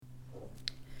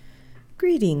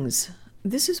Greetings.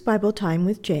 This is Bible Time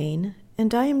with Jane,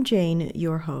 and I am Jane,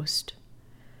 your host.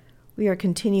 We are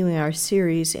continuing our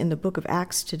series in the book of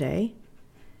Acts today,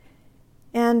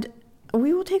 and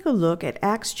we will take a look at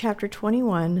Acts chapter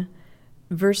 21,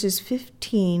 verses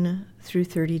 15 through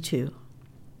 32.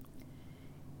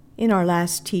 In our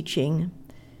last teaching,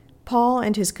 Paul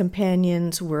and his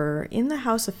companions were in the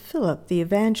house of Philip the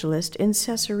evangelist in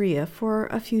Caesarea for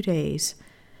a few days.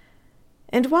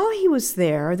 And while he was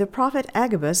there, the prophet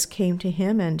Agabus came to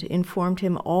him and informed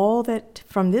him all that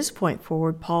from this point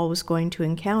forward Paul was going to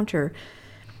encounter,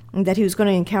 and that he was going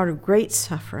to encounter great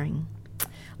suffering.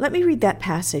 Let me read that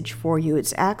passage for you.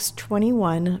 It's Acts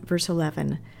 21, verse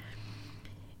 11.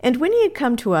 And when he had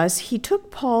come to us, he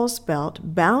took Paul's belt,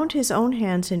 bound his own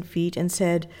hands and feet, and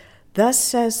said, "Thus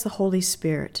says the Holy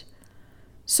Spirit,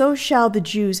 so shall the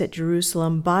Jews at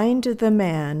Jerusalem bind the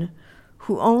man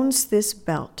who owns this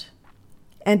belt,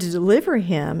 and to deliver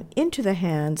him into the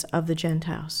hands of the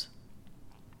Gentiles."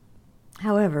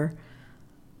 However,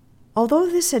 although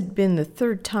this had been the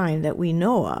third time that we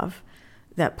know of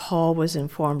that Paul was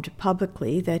informed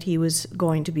publicly that he was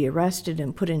going to be arrested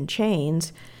and put in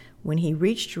chains when he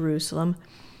reached Jerusalem,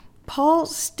 Paul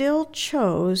still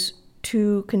chose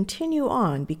to continue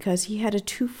on because he had a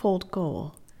twofold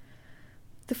goal.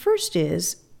 The first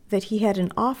is that he had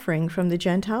an offering from the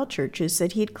Gentile churches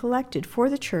that he had collected for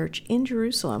the church in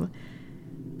Jerusalem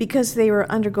because they were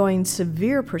undergoing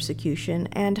severe persecution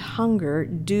and hunger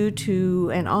due to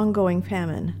an ongoing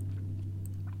famine.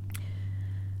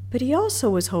 But he also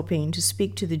was hoping to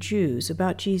speak to the Jews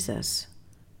about Jesus,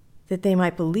 that they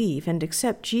might believe and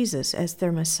accept Jesus as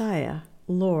their Messiah,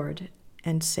 Lord,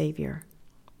 and Savior.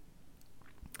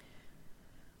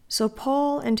 So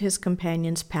Paul and his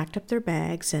companions packed up their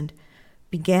bags and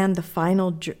began the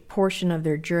final portion of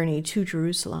their journey to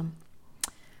Jerusalem.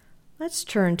 Let's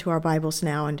turn to our Bibles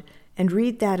now and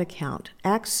read that account,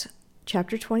 Acts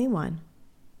chapter 21,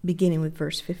 beginning with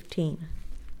verse 15.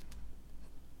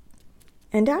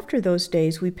 And after those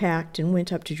days we packed and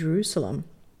went up to Jerusalem.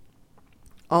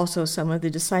 Also some of the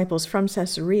disciples from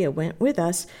Caesarea went with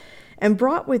us and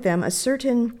brought with them a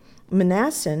certain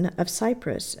Manasseh of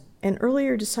Cyprus, an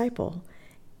earlier disciple,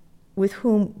 with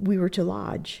whom we were to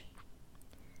lodge.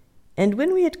 And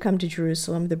when we had come to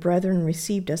Jerusalem, the brethren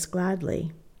received us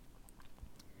gladly.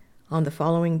 On the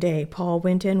following day, Paul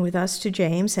went in with us to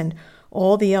James, and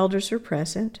all the elders were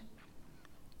present.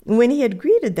 When he had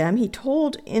greeted them, he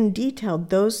told in detail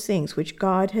those things which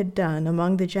God had done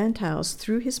among the Gentiles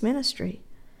through his ministry.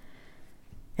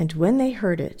 And when they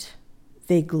heard it,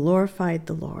 they glorified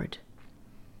the Lord.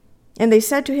 And they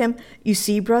said to him, "You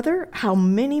see, brother, how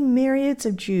many myriads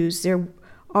of Jews there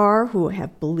are who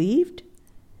have believed,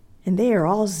 and they are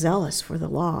all zealous for the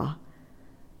law.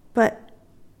 But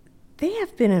they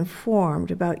have been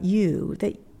informed about you,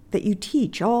 that you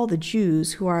teach all the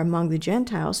Jews who are among the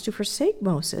Gentiles to forsake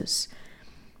Moses,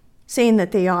 saying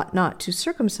that they ought not to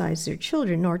circumcise their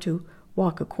children, nor to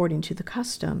walk according to the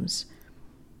customs.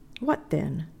 What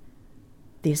then?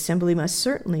 The assembly must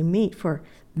certainly meet, for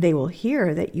they will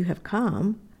hear that you have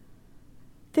come.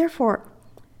 Therefore,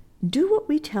 do what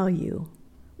we tell you.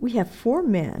 We have 4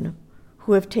 men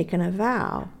who have taken a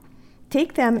vow.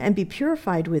 Take them and be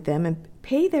purified with them, and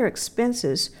pay their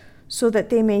expenses, so that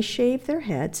they may shave their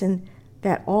heads, and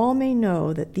that all may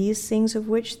know that these things of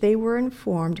which they were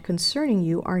informed concerning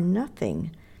you are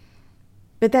nothing,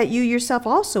 but that you yourself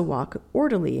also walk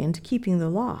orderly in keeping the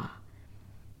law.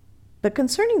 But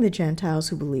concerning the Gentiles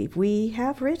who believe, we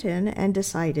have written and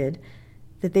decided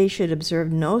that they should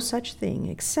observe no such thing,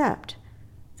 except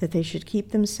that they should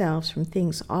keep themselves from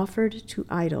things offered to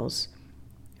idols,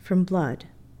 from blood,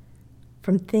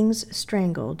 from things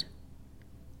strangled,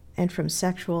 and from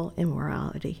sexual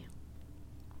immorality."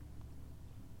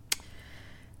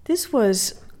 This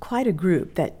was quite a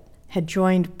group that had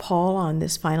joined Paul on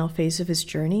this final phase of his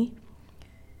journey.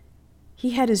 He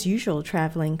had his usual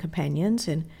traveling companions,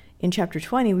 and in chapter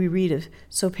 20 we read of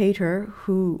Sopater,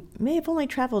 who may have only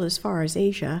traveled as far as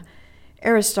Asia,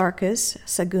 Aristarchus,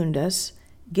 Secundus,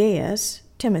 Gaius,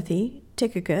 Timothy,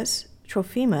 Tychicus,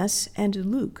 Trophimus, and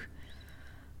Luke.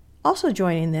 Also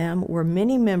joining them were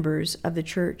many members of the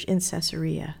church in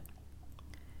Caesarea.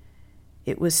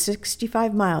 It was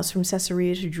 65 miles from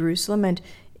Caesarea to Jerusalem, and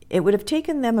it would have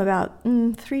taken them about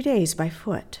 3 days by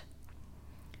foot.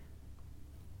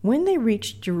 When they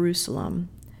reached Jerusalem,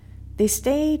 they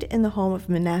stayed in the home of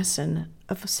Manasseh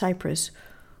of Cyprus,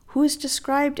 who is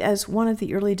described as one of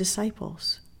the early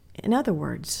disciples. In other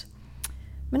words,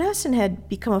 Manasseh had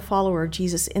become a follower of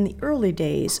Jesus in the early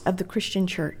days of the Christian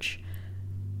church.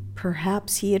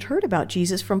 Perhaps he had heard about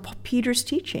Jesus from Peter's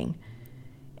teaching,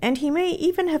 and he may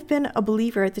even have been a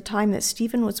believer at the time that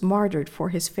Stephen was martyred for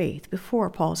his faith before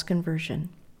Paul's conversion.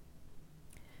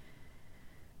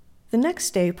 The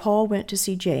next day, Paul went to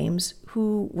see James,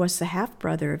 who was the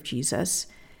half-brother of Jesus,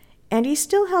 and he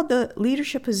still held the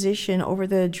leadership position over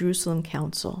the Jerusalem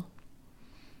council.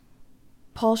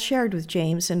 Paul shared with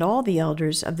James and all the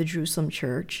elders of the Jerusalem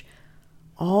church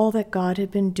all that God had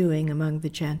been doing among the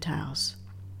Gentiles.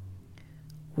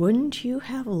 Wouldn't you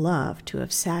have loved to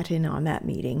have sat in on that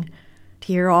meeting, to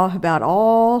hear all about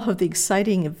all of the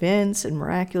exciting events and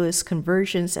miraculous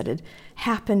conversions that had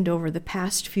happened over the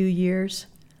past few years?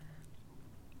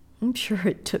 I'm sure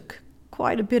it took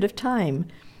quite a bit of time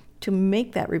to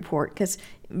make that report, because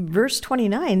verse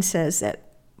 29 says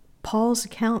that Paul's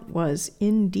account was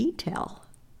in detail.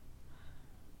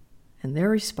 And their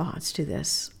response to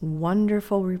this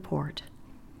wonderful report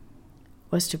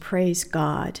was to praise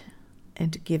God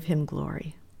and to give him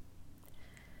glory.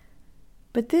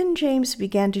 But then James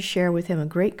began to share with him a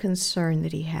great concern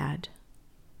that he had.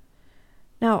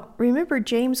 Now, remember,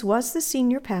 James was the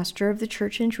senior pastor of the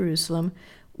church in Jerusalem,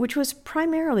 which was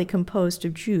primarily composed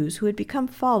of Jews who had become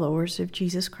followers of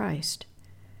Jesus Christ.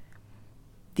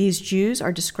 These Jews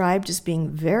are described as being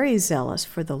very zealous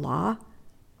for the law,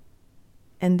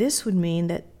 and this would mean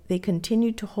that they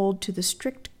continued to hold to the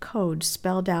strict code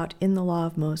spelled out in the law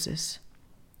of Moses.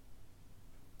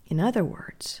 In other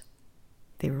words,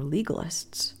 they were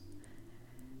legalists.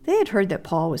 They had heard that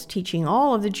Paul was teaching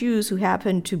all of the Jews who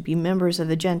happened to be members of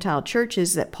the Gentile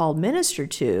churches that Paul ministered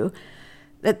to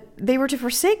that they were to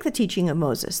forsake the teaching of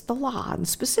Moses, the law, and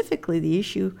specifically the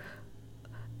issue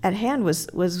at hand was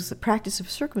the practice of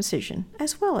circumcision,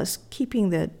 as well as keeping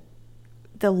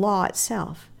the law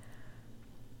itself.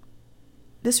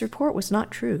 This report was not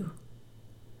true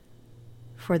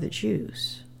for the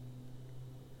Jews,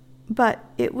 but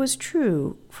it was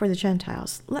true for the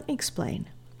Gentiles. Let me explain.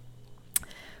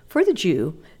 For the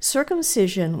Jew,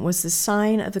 circumcision was the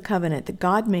sign of the covenant that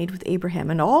God made with Abraham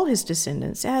and all his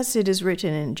descendants, as it is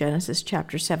written in Genesis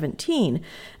chapter 17.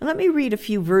 And let me read a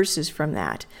few verses from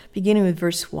that, beginning with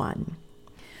verse 1.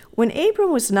 When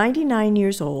Abram was 99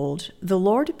 years old, the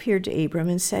Lord appeared to Abram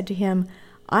and said to him,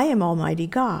 I am Almighty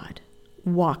God.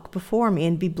 Walk before me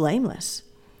and be blameless.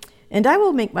 And I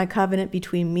will make my covenant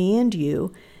between me and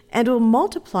you, and will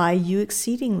multiply you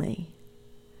exceedingly.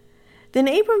 Then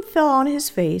Abram fell on his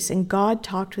face, and God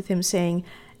talked with him, saying,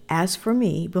 As for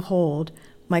me, behold,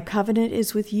 my covenant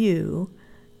is with you,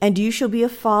 and you shall be a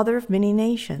father of many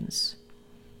nations.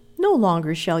 No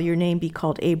longer shall your name be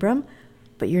called Abram,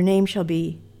 but your name shall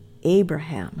be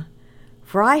Abraham.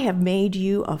 For I have made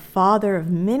you a father of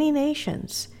many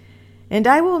nations, and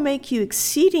I will make you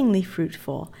exceedingly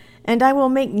fruitful, and I will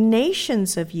make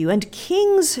nations of you, and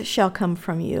kings shall come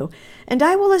from you. And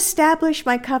I will establish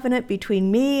my covenant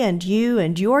between me and you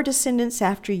and your descendants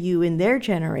after you in their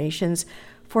generations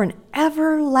for an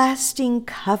everlasting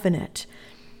covenant,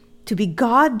 to be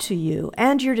God to you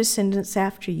and your descendants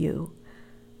after you.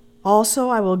 Also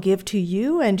I will give to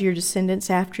you and your descendants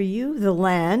after you the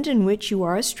land in which you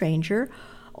are a stranger,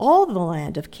 all the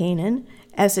land of Canaan,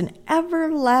 as an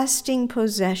everlasting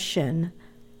possession,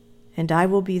 and I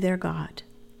will be their God.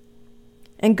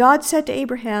 And God said to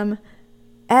Abraham,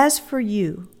 As for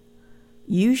you,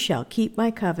 you shall keep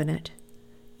my covenant,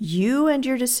 you and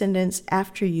your descendants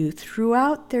after you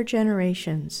throughout their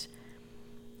generations.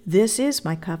 This is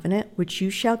my covenant which you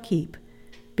shall keep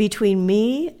between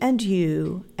me and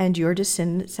you and your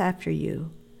descendants after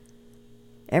you.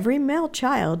 Every male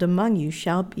child among you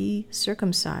shall be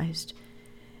circumcised,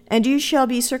 and you shall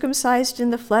be circumcised in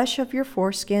the flesh of your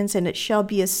foreskins, and it shall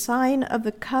be a sign of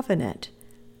the covenant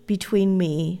between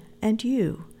me and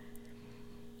you.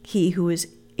 He who is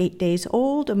 8 days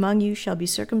old among you shall be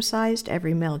circumcised,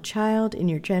 every male child in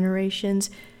your generations,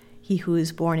 he who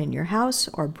is born in your house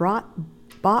or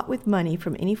bought with money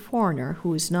from any foreigner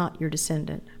who is not your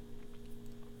descendant.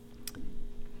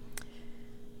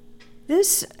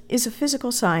 This is a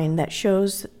physical sign that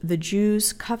shows the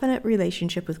Jews' covenant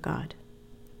relationship with God.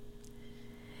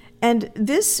 And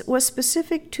this was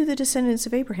specific to the descendants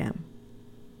of Abraham.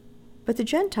 But the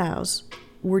Gentiles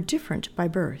were different by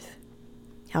birth.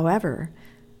 However,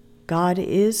 God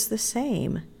is the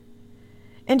same,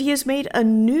 and he has made a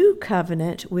new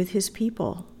covenant with his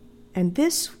people, and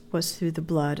this was through the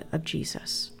blood of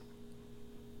Jesus.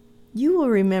 You will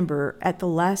remember at the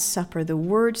Last Supper the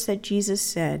words that Jesus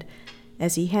said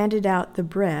as he handed out the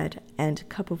bread and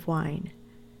cup of wine.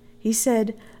 He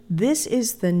said, This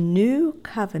is the new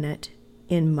covenant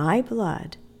in my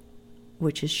blood,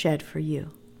 which is shed for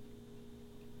you.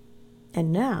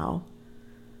 And now,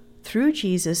 through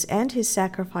Jesus and his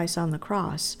sacrifice on the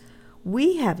cross,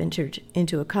 we have entered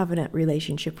into a covenant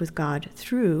relationship with God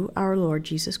through our Lord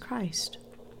Jesus Christ.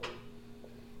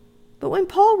 But when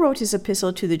Paul wrote his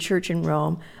epistle to the church in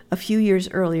Rome a few years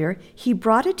earlier, he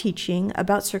brought a teaching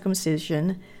about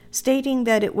circumcision, stating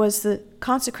that it was the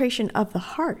consecration of the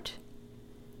heart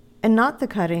and not the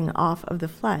cutting off of the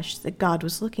flesh that God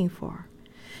was looking for.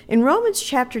 In Romans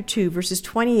chapter 2, verses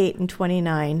 28 and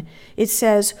 29, it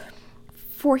says,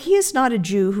 "For he is not a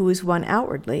Jew who is one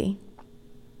outwardly,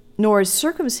 nor is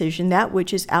circumcision that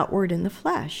which is outward in the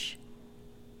flesh.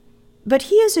 But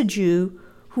he is a Jew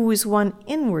who is one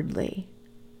inwardly,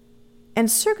 and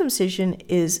circumcision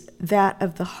is that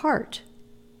of the heart,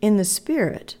 in the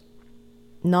spirit,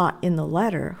 not in the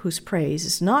letter, whose praise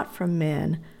is not from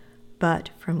men,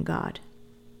 but from God."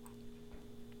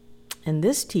 And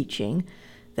this teaching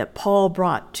that Paul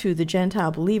brought to the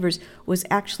Gentile believers was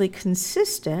actually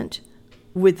consistent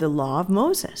with the law of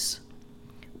Moses.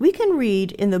 We can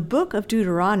read in the book of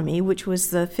Deuteronomy, which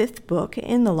was the 5th book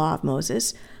in the law of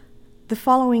Moses, the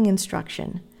following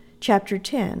instruction, chapter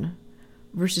 10,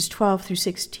 verses 12 through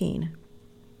 16.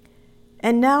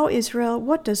 "And now, Israel,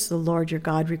 what does the Lord your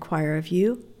God require of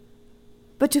you?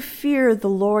 But to fear the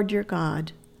Lord your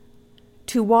God,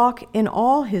 to walk in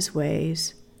all his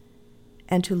ways,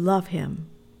 and to love him,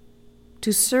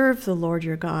 to serve the Lord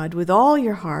your God with all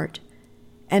your heart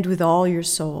and with all your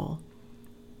soul,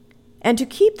 and to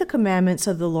keep the commandments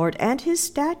of the Lord and his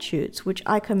statutes, which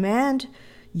I command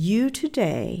you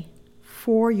today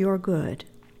for your good.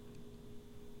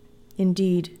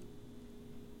 Indeed,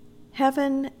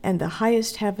 heaven and the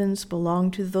highest heavens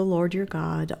belong to the Lord your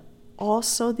God,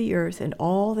 also the earth and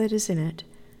all that is in it.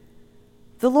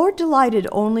 The Lord delighted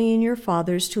only in your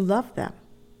fathers to love them,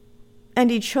 and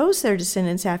he chose their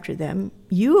descendants after them,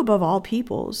 you above all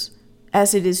peoples,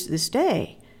 as it is this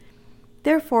day.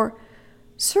 Therefore,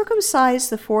 circumcise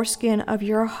the foreskin of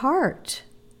your heart,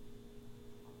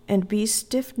 and be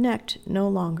stiff-necked no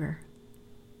longer."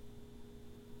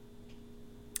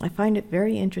 I find it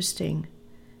very interesting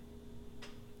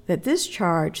that this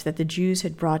charge that the Jews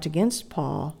had brought against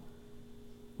Paul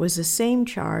was the same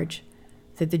charge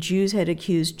that the Jews had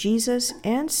accused Jesus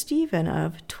and Stephen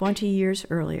of 20 years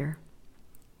earlier.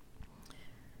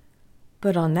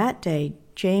 But on that day,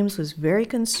 James was very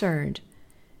concerned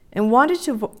and wanted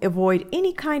to avoid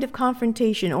any kind of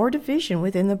confrontation or division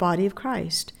within the body of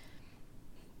Christ.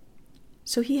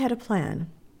 So he had a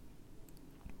plan,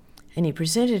 and he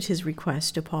presented his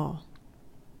request to Paul.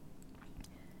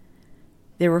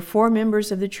 There were 4 members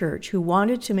of the church who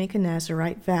wanted to make a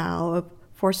Nazirite vow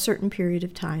for a certain period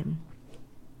of time.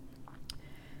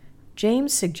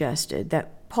 James suggested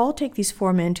that Paul take these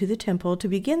 4 men to the temple to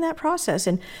begin that process,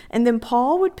 and then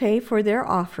Paul would pay for their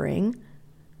offering,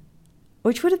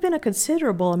 which would have been a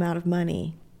considerable amount of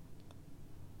money.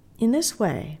 In this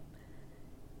way,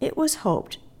 it was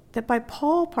hoped that by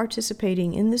Paul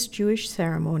participating in this Jewish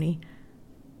ceremony,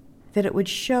 that it would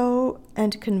show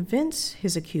and convince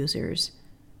his accusers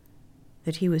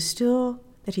that he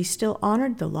still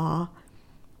honored the law,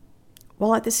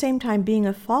 while at the same time being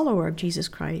a follower of Jesus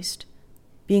Christ,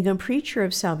 being a preacher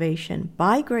of salvation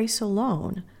by grace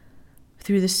alone,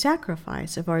 through the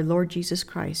sacrifice of our Lord Jesus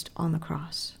Christ on the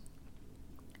cross.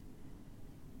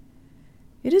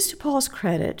 It is to Paul's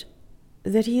credit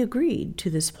that he agreed to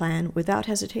this plan without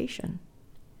hesitation.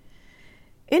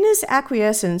 In his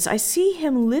acquiescence, I see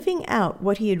him living out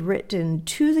what he had written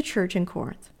to the church in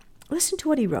Corinth. Listen to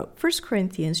what he wrote, 1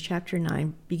 Corinthians chapter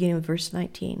 9, beginning with verse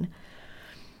 19.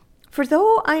 "For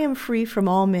though I am free from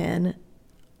all men,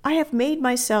 I have made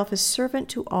myself a servant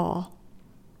to all,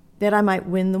 that I might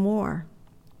win the more.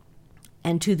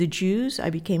 And to the Jews I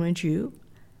became a Jew,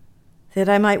 that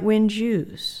I might win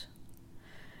Jews.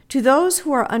 To those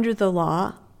who are under the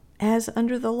law, as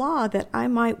under the law, that I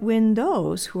might win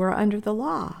those who are under the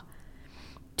law.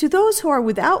 To those who are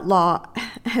without law,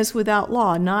 as without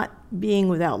law, not being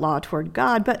without law toward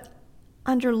God, but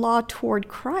under law toward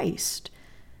Christ,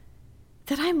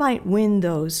 that I might win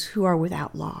those who are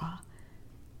without law.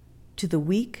 To the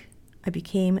weak I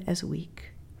became as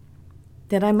weak,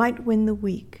 that I might win the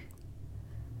weak.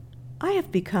 I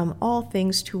have become all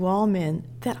things to all men,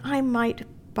 that I might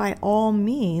by all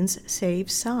means save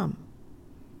some.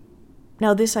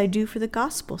 Now this I do for the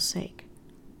gospel's sake,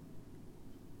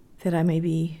 that I may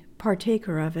be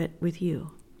partaker of it with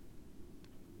you."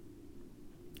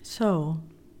 So,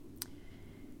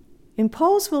 in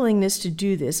Paul's willingness to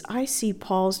do this, I see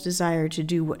Paul's desire to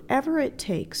do whatever it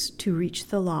takes to reach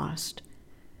the lost,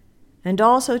 and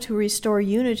also to restore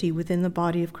unity within the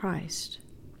body of Christ.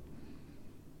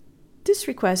 This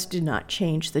request did not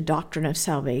change the doctrine of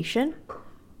salvation.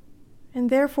 and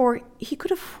therefore he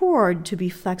could afford to be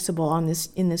flexible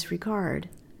in this regard.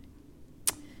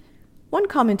 One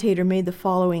commentator made the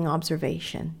following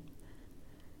observation.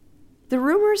 The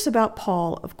rumors about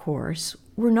Paul, of course,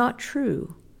 were not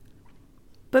true,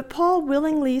 but Paul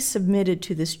willingly submitted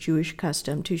to this Jewish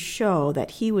custom to show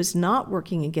that he was not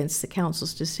working against the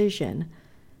council's decision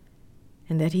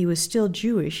and that he was still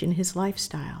Jewish in his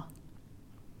lifestyle.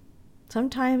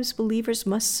 Sometimes believers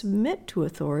must submit to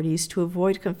authorities to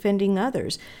avoid offending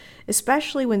others,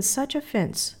 especially when such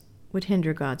offense would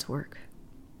hinder God's work.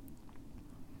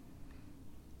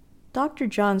 Dr.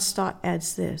 John Stott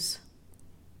adds this.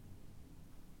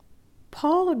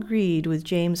 Paul agreed with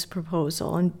James'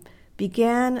 proposal and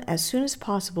began as soon as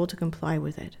possible to comply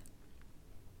with it.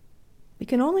 We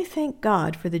can only thank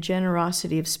God for the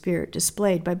generosity of spirit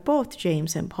displayed by both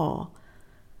James and Paul.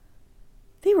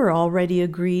 They were already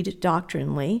agreed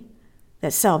doctrinally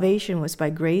that salvation was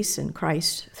by grace in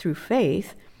Christ through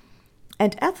faith,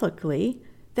 and ethically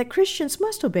that Christians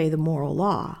must obey the moral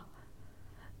law.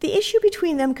 The issue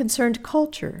between them concerned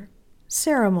culture,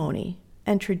 ceremony,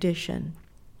 and tradition.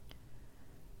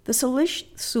 The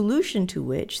solution to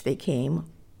which they came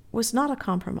was not a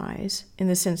compromise in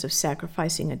the sense of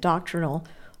sacrificing a doctrinal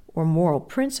or moral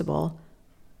principle,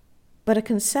 but a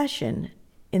concession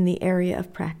in the area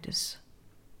of practice.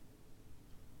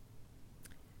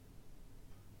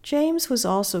 James was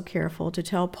also careful to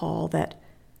tell Paul that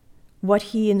what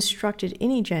he instructed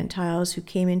any Gentiles who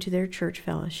came into their church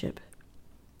fellowship.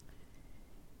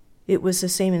 It was the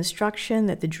same instruction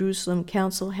that the Jerusalem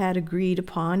Council had agreed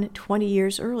upon 20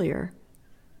 years earlier,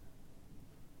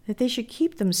 that they should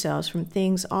keep themselves from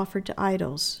things offered to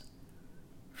idols,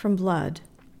 from blood,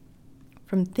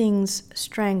 from things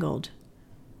strangled,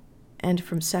 and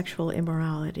from sexual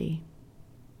immorality.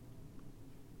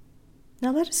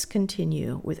 Now let us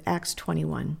continue with Acts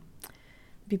 21. We'll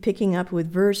be picking up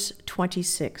with verse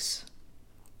 26.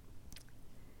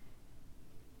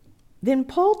 Then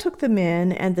Paul took the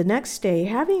men, and the next day,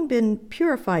 having been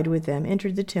purified with them,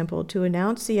 entered the temple to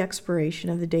announce the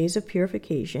expiration of the days of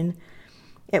purification,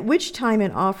 at which time an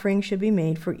offering should be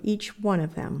made for each one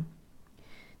of them.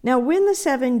 Now when the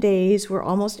 7 days were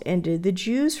almost ended, the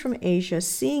Jews from Asia,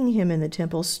 seeing him in the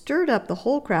temple, stirred up the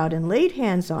whole crowd and laid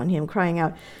hands on him, crying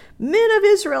out, "Men of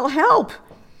Israel, help!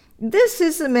 This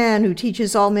is the man who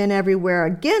teaches all men everywhere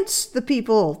against the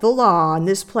people, the law, in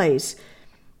this place.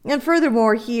 And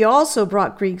furthermore, he also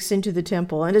brought Greeks into the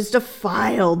temple and has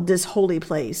defiled this holy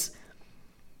place."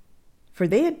 For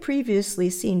they had previously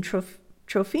seen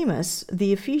Trophimus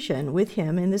the Ephesian with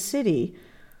him in the city,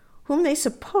 whom they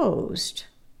supposed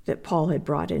that Paul had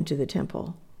brought into the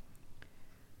temple.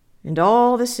 And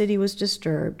all the city was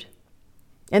disturbed.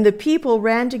 And the people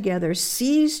ran together,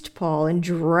 seized Paul, and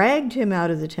dragged him out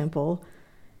of the temple,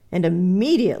 and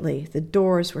immediately the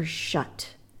doors were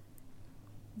shut.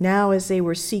 Now, as they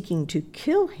were seeking to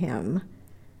kill him,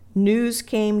 news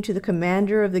came to the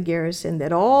commander of the garrison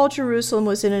that all Jerusalem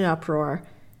was in an uproar.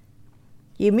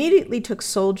 He immediately took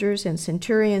soldiers and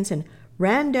centurions and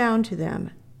ran down to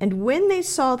them. And when they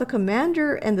saw the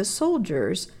commander and the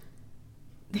soldiers,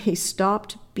 they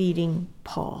stopped beating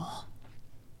Paul.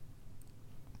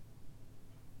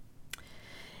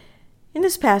 In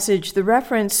this passage, the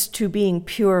reference to being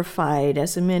purified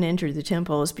as the men entered the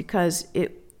temple is because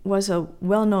it was a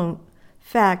well-known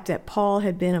fact that Paul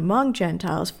had been among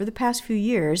Gentiles for the past few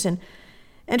years, and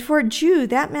for a Jew,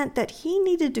 that meant that he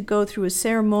needed to go through a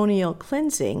ceremonial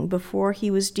cleansing before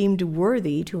he was deemed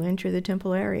worthy to enter the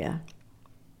temple area.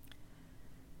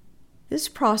 This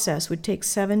process would take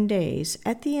 7 days,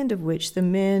 at the end of which the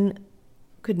men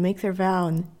could make their vow,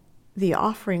 and the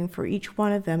offering for each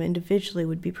one of them individually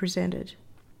would be presented.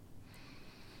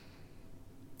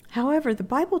 However, the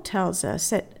Bible tells us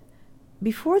that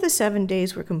before the 7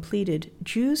 days were completed,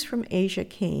 Jews from Asia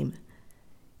came,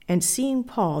 and seeing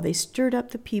Paul, they stirred up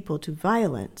the people to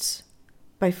violence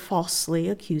by falsely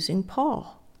accusing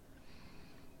Paul.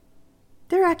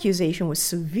 Their accusation was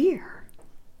severe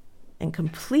and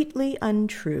completely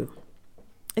untrue.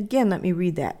 Again, let me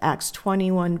read that, Acts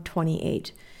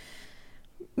 21:28.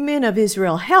 "Men of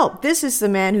Israel, help! This is the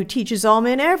man who teaches all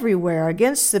men everywhere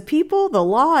against the people, the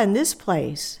law, in this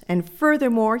place. And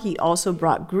furthermore, he also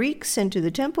brought Greeks into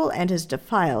the temple and has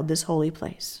defiled this holy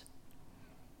place."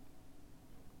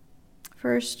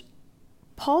 First,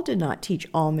 Paul did not teach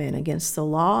all men against the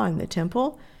law and the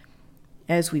temple,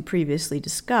 as we previously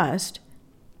discussed.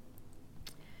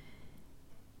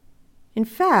 In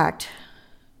fact,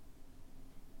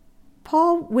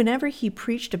 Paul, whenever he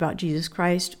preached about Jesus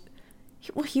Christ,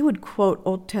 he would quote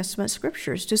Old Testament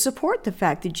scriptures to support the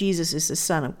fact that Jesus is the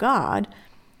Son of God.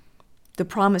 the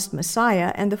promised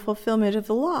Messiah and the fulfillment of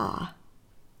the law.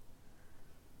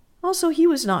 Also, he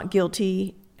was not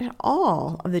guilty at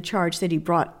all of the charge that he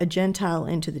brought a Gentile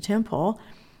into the temple.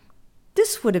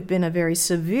 This would have been a very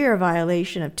severe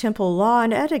violation of temple law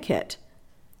and etiquette.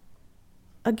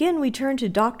 Again, we turn to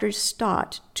Dr.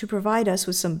 Stott to provide us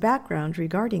with some background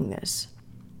regarding this.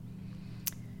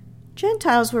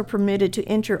 Gentiles were permitted to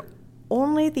enter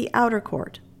only the outer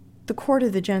court, the court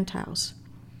of the Gentiles.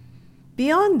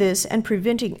 Beyond this, and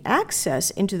preventing access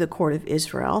into the court of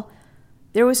Israel,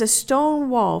 there was a stone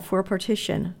wall for a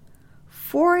partition,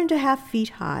 4.5 feet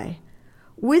high,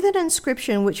 with an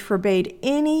inscription which forbade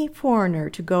any foreigner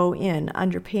to go in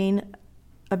under pain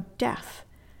of death.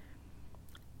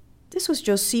 This was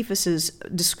Josephus's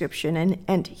description,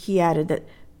 and he added that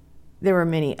there were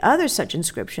many other such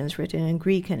inscriptions written in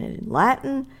Greek and in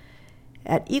Latin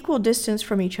at equal distance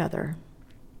from each other.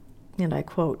 And I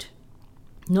quote,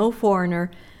 "No foreigner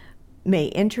may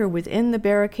enter within the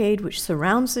barricade which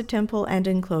surrounds the temple and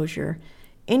enclosure.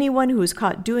 Anyone who is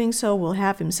caught doing so will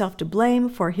have himself to blame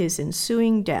for his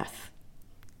ensuing death."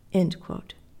 End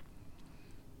quote.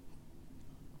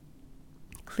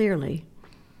 Clearly,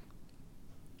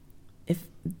 if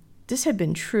this had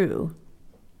been true,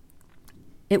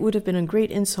 it would have been a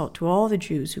great insult to all the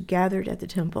Jews who gathered at the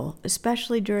temple,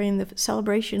 especially during the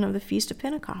celebration of the Feast of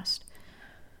Pentecost.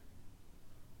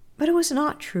 But it was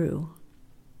not true.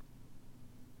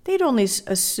 They'd only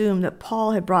assumed that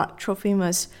Paul had brought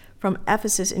Trophimus from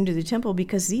Ephesus into the temple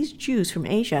because these Jews from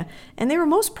Asia, and they were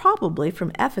most probably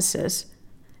from Ephesus,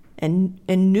 and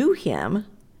knew him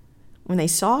when they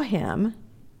saw him.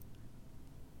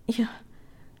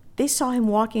 They saw him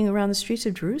walking around the streets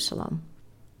of Jerusalem.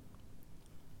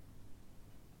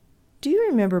 Do you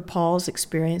remember Paul's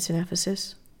experience in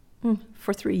Ephesus?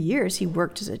 For 3 years, he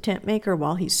worked as a tent maker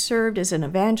while he served as an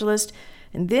evangelist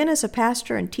and then as a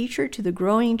pastor and teacher to the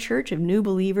growing church of new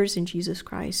believers in Jesus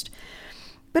Christ.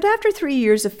 But after 3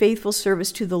 years of faithful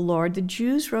service to the Lord, the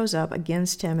Jews rose up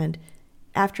against him, and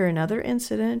after another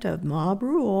incident of mob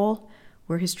rule,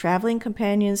 where his traveling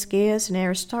companions Gaius and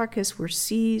Aristarchus were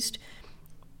seized,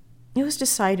 it was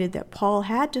decided that Paul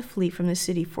had to flee from the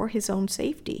city for his own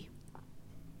safety.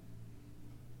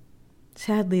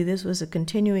 Sadly, this was a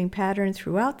continuing pattern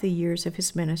throughout the years of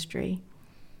his ministry.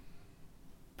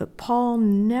 But Paul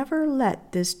never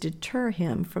let this deter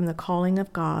him from the calling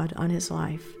of God on his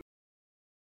life,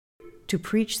 to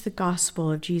preach the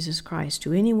gospel of Jesus Christ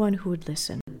to anyone who would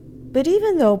listen. But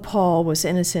even though Paul was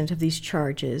innocent of these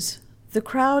charges, the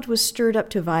crowd was stirred up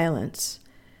to violence.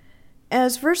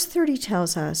 As verse 30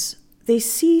 tells us, they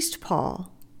seized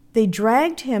Paul, they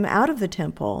dragged him out of the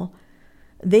temple,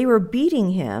 they were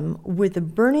beating him with a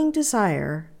burning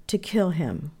desire to kill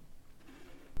him.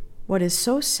 What is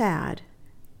so sad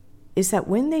is that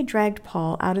when they dragged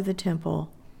Paul out of the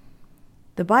temple,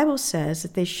 the Bible says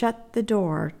that they shut the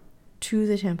door to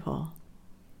the temple.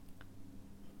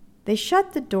 They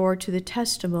shut the door to the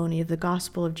testimony of the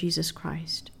gospel of Jesus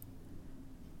Christ.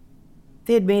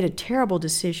 They had made a terrible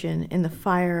decision in the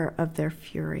fire of their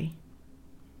fury.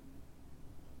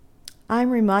 I'm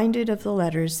reminded of the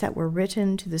letters that were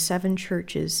written to the 7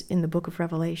 churches in the book of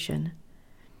Revelation.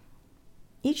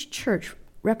 Each church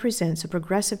represents a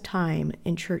progressive time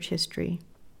in church history.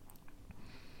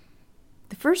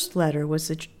 The first letter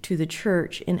was to the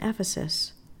church in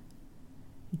Ephesus.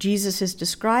 Jesus is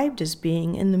described as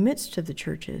being in the midst of the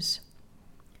churches.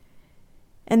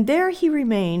 And there he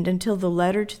remained until the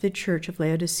letter to the church of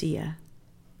Laodicea,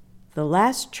 the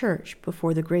last church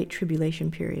before the Great Tribulation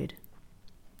period.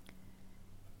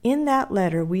 In that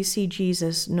letter, we see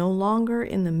Jesus no longer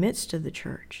in the midst of the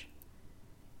church.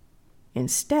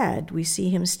 Instead, we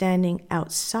see him standing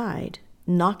outside,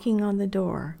 knocking on the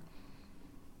door,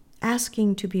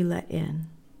 asking to be let in.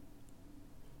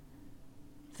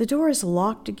 The door is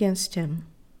locked against him,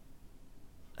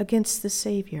 against the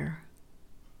Savior.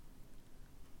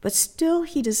 But still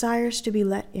he desires to be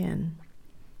let in.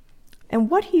 And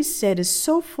what he said is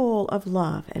so full of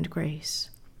love and grace.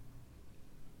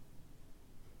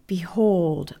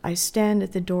 "Behold, I stand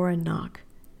at the door and knock.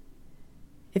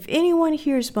 If anyone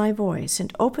hears my voice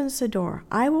and opens the door,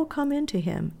 I will come into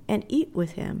him and eat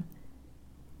with him,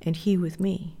 and he with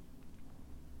me."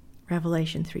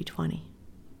 Revelation 3:20.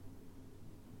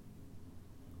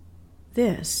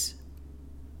 This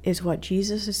is what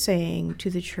Jesus is saying to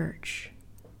the church.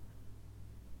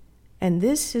 And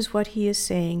this is what he is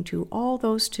saying to all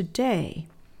those today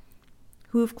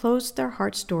who have closed their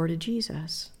heart's door to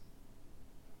Jesus.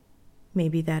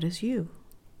 Maybe that is you.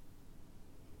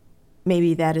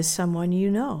 Maybe that is someone you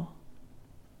know.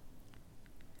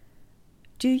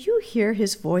 Do you hear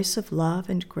his voice of love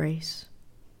and grace?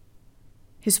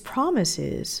 His promise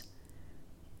is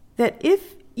that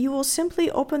if you will simply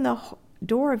open the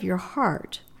door of your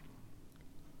heart,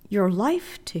 your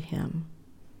life to him,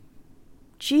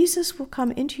 Jesus will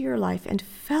come into your life and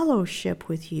fellowship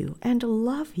with you and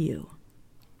love you.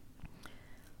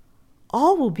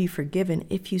 All will be forgiven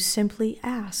if you simply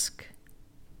ask.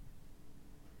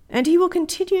 And he will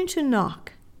continue to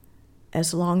knock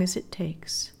as long as it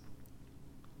takes.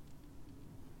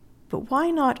 But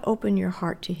why not open your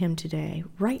heart to him today,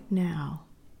 right now?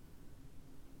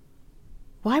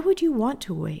 Why would you want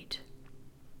to wait?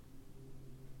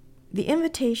 The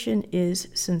invitation is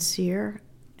sincere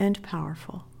and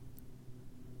powerful.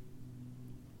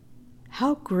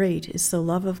 How great is the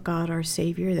love of God our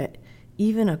Savior that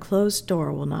even a closed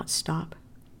door will not stop.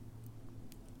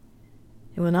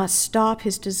 It will not stop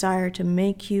his desire to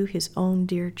make you his own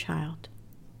dear child.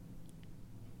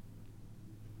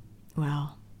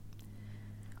 Well,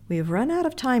 we have run out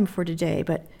of time for today,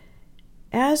 but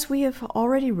as we have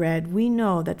already read, we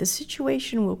know that the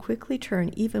situation will quickly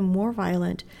turn even more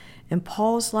violent and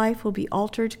Paul's life will be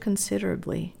altered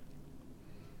considerably.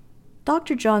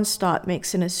 Dr. John Stott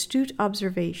makes an astute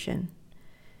observation.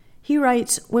 He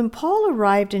writes, when Paul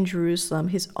arrived in Jerusalem,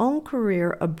 his own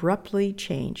career abruptly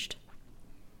changed.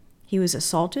 He was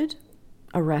assaulted,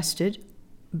 arrested,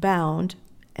 bound,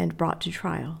 and brought to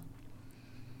trial.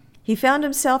 He found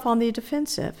himself on the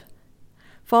defensive.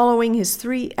 Following his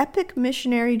 3 epic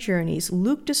missionary journeys,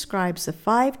 Luke describes the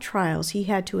 5 trials he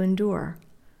had to endure.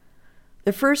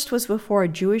 The first was before a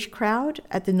Jewish crowd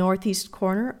at the northeast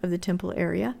corner of the temple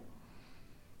area.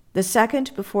 The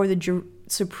second before the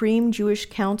Supreme Jewish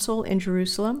Council in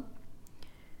Jerusalem.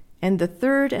 And the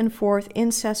third and fourth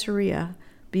in Caesarea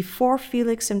before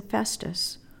Felix and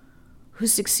Festus, who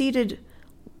succeeded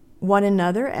one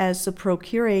another as the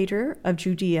procurator of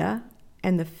Judea,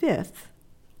 and the fifth,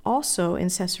 also in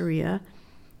Caesarea,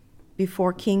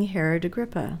 before King Herod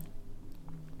Agrippa.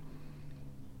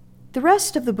 The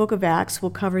rest of the book of Acts will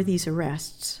cover these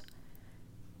arrests.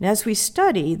 And as we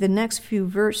study the next few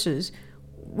verses,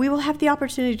 we will have the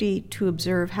opportunity to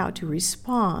observe how to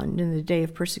respond in the day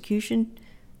of persecution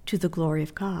to the glory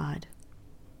of God.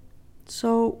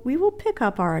 So we will pick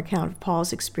up our account of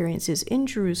Paul's experiences in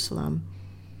Jerusalem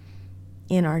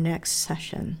in our next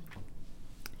session.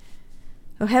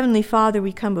 Oh, Heavenly Father,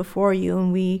 we come before you,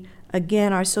 and we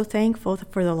again are so thankful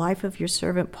for the life of your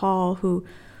servant Paul, who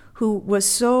was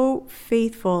so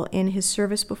faithful in his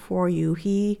service before you.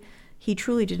 He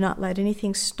truly did not let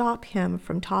anything stop him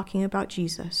from talking about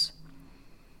Jesus.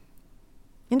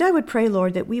 And I would pray,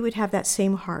 Lord, that we would have that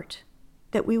same heart,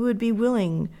 that we would be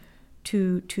willing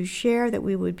to share, that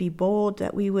we would be bold,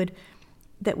 that we would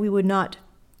not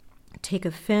take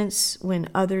offense when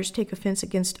others take offense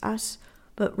against us,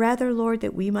 but rather, Lord,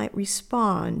 that we might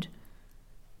respond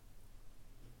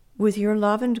with your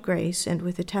love and grace and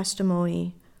with the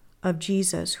testimony of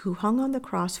Jesus, who hung on the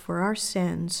cross for our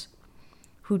sins,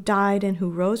 who died and who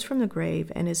rose from the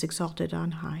grave and is exalted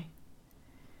on high.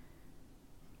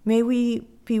 May we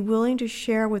be willing to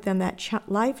share with them that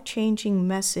life-changing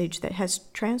message that has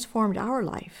transformed our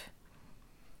life,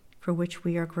 for which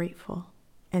we are grateful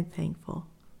and thankful.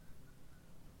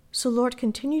 So, Lord,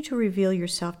 continue to reveal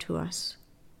yourself to us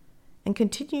and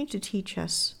continue to teach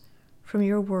us from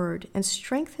your word and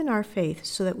strengthen our faith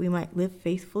so that we might live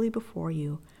faithfully before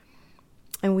you.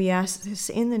 And we ask this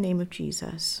in the name of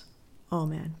Jesus.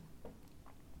 Amen.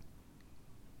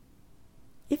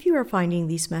 If you are finding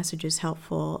these messages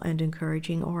helpful and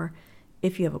encouraging, or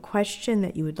if you have a question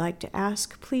that you would like to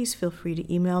ask, please feel free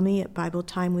to email me at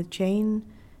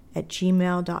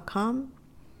bibletimewithjane@gmail.com.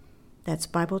 That's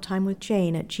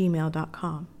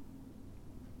bibletimewithjane@gmail.com.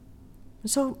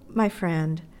 So, my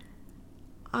friend,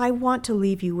 I want to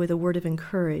leave you with a word of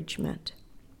encouragement.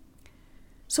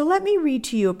 So let me read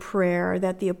to you a prayer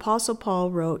that the Apostle Paul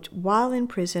wrote while in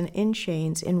prison in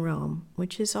chains in Rome,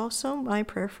 which is also my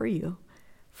prayer for you.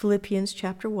 Philippians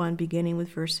chapter 1, beginning with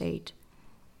verse 8.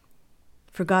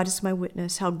 For God is my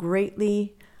witness, how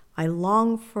greatly I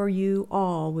long for you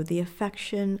all with the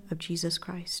affection of Jesus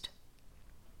Christ.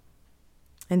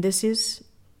 And this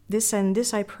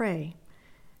I pray,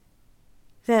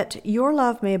 that your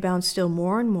love may abound still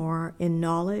more and more in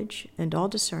knowledge and all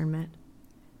discernment,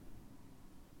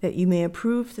 that you may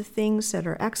approve the things that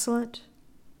are excellent,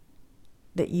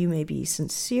 that you may be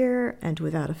sincere and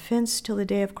without offense till the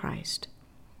day of Christ,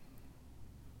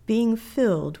 being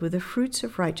filled with the fruits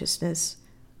of righteousness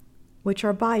which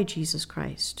are by Jesus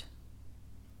Christ,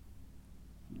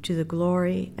 to the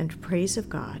glory and praise of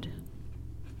God.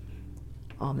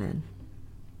 Amen.